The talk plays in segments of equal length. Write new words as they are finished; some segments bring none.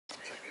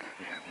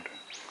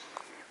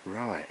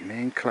Right, me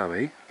and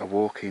Chloe are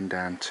walking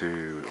down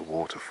to a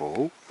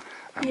waterfall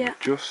and we've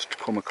just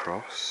come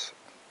across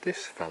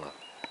this fella.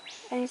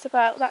 And he's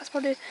about, that's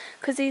probably,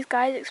 because these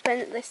guys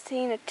explained that they've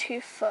seen a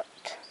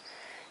 2-foot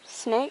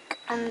snake,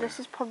 and this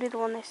is probably the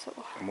one they saw.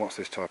 And what's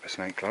this type of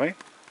snake, Chloe?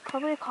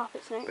 Probably a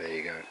carpet snake. There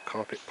you go,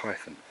 carpet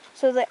python.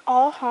 So they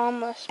are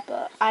harmless,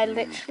 but I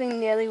literally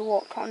nearly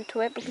walked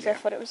onto it because I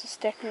thought it was a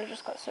stick and I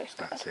just got so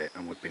scared. That's it,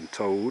 and we've been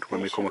told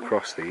when we come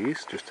across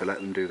these just to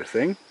let them do the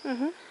thing.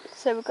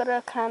 So we've got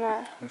to kind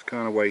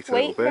of wait a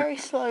little bit. very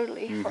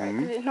slowly for it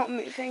because it's not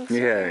moving. So.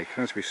 Yeah, he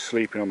kind of be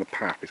sleeping on the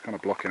path. It's kind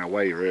of blocking our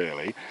way,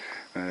 really.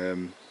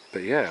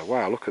 But yeah,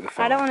 wow, look at the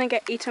fella. I don't want to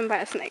get eaten by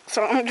a snake,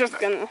 so I'm just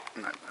gonna.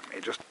 No, let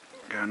me just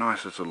get a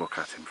nice little look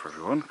at him for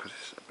everyone because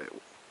it's a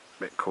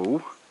bit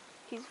cool.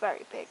 He's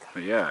very big.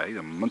 But yeah, he's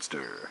a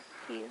monster.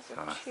 He's so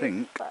I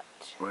think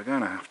we're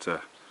going to have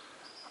to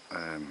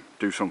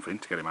do something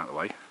to get him out of the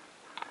way.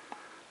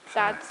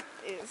 Dad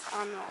is.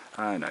 I'm not.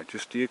 I know.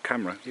 Just your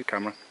camera.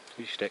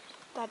 You stick.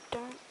 Dad,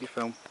 don't. You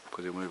film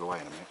because he'll move away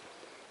in a minute.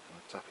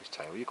 I'll tap his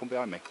tail. You come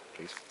behind me,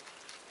 please.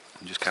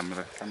 And just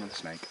camera the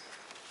snake.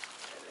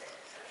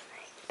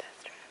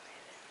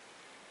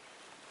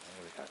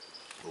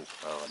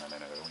 Oh,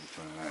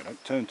 no,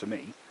 don't turn to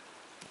me.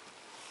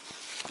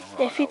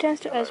 Oh, if he turns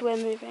to us, we're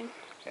moving.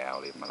 Yeah,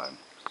 I'll leave him alone.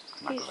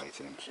 I'm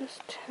aggravating him.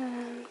 Just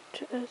turn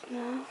to us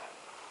now.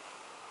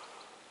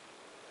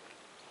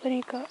 When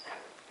he got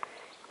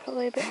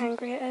probably a bit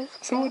angry at us.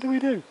 So what do we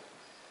do?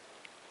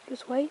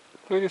 Just wait.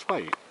 Do we just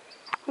wait?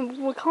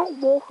 We can't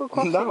walk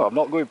across him. No, I'm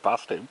not going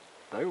past him.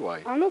 Don't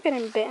wait. I'm not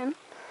getting bitten.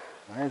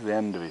 There's the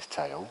end of his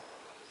tail.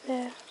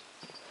 Yeah.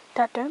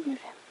 Dad, don't move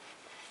him.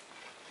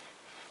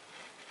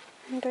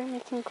 And don't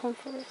make him come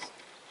for us.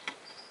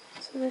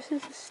 So this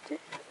is the stick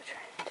that we're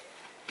trying to do.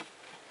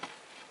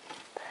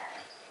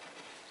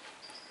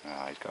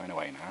 Ah, he's going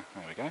away now.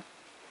 There we go.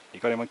 You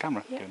got him on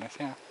camera Yep. doing this,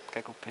 yeah.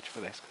 Get a good picture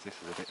for this because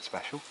this is a bit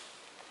special.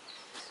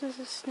 This is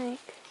a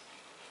snake.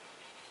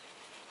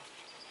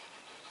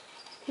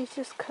 He's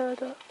just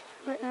curled up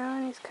right now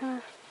and he's kind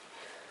of...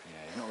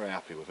 Yeah, he's not very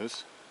happy with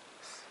us.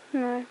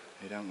 No.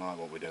 He don't like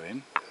what we're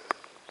doing.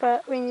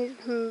 But we need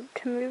him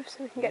to move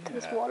so we can get to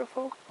this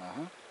waterfall.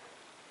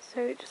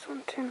 So we just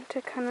want him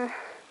to kind of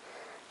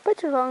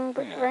budge along,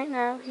 but right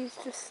now he's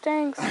just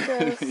staying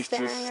still. He's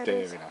just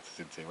staring at us,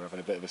 isn't he? We're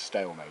having a bit of a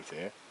stalemate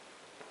here.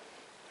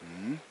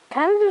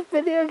 Kind of just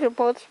video your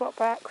board spot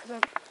back. Cause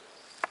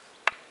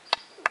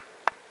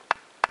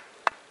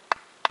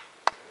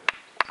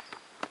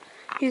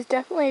he's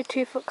definitely a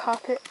 2-foot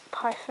carpet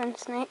python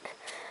snake,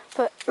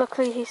 but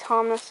luckily he's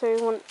harmless so he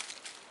won't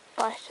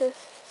bite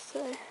us.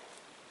 So.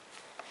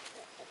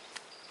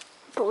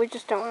 But we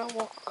just don't want to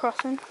walk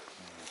across him.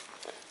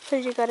 So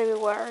you got to be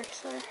wary.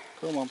 So.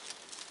 Come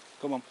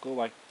on, go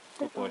away.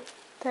 Good boy.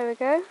 There we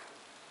go.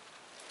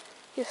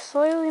 You're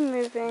slowly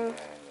moving.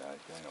 Yeah,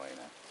 he's going away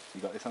now.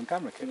 You got this on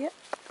camera, kid? Yep.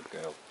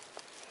 Good girl.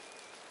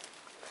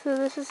 So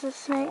this is a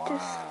snake.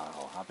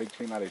 Wow, how big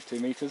do you think that is?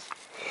 2 metres?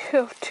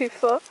 2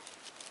 foot.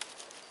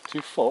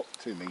 2 foot?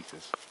 2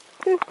 metres.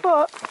 2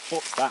 foot. A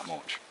foot's that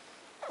much.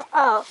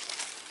 Oh,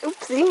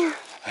 oopsie.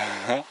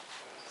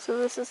 So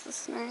this is the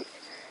snake.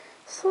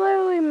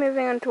 Slowly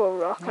moving onto a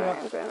rock, and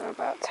I'm going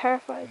about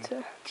terrified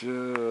to...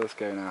 Just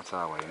going out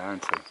our way now,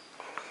 aren't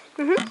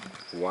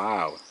he?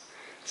 Wow.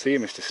 See you,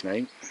 Mr.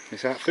 Snake.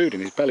 He's got food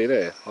in his belly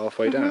there,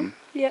 halfway down.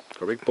 Yep.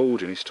 Got a big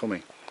bulge in his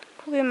tummy.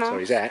 Probably a mouse. So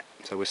he's at,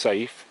 so we're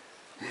safe.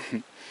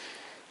 He's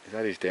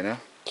had his dinner.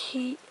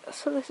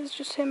 So this is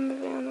just him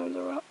moving on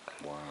the rock.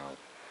 Wow.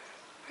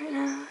 Right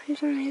now,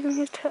 he's amazing.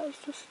 His tail's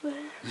just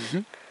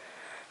there.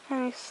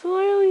 And he's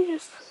slowly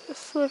just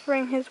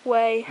slithering his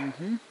way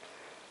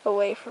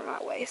away from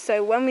our way.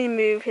 So when we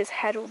move, his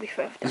head will be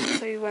further down,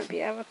 so he won't be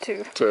able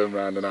to turn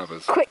round and have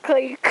us.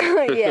 Quickly,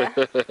 yeah.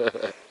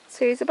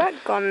 So he's about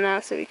gone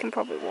now, so we can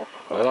probably walk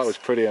across. Well, that was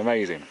pretty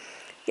amazing.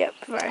 Yep,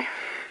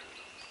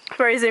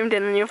 very zoomed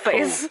in on your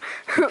face.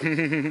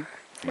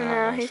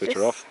 Now he's switch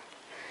her off.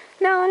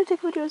 No, I want to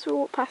take a video as we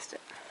walk past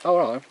it. Oh,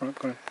 right,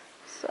 go on.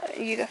 So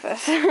you go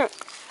first. I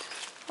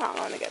don't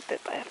want to get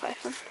bit by a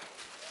python.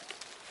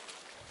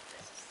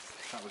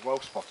 That was well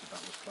spotted, that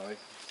was, Chloe.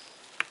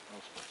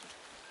 Well spotted.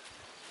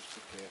 Just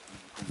sit here and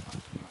come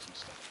back nice and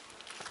steady.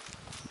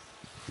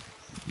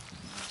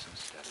 Nice and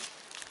steady.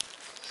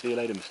 See you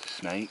later, Mr.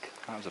 Snake.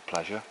 That was a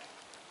pleasure.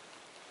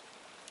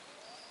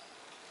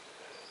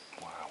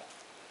 Wow.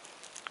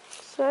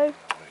 So,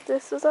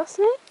 this was our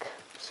snake.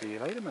 See you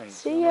later, mate.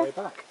 See ya. On the way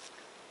back.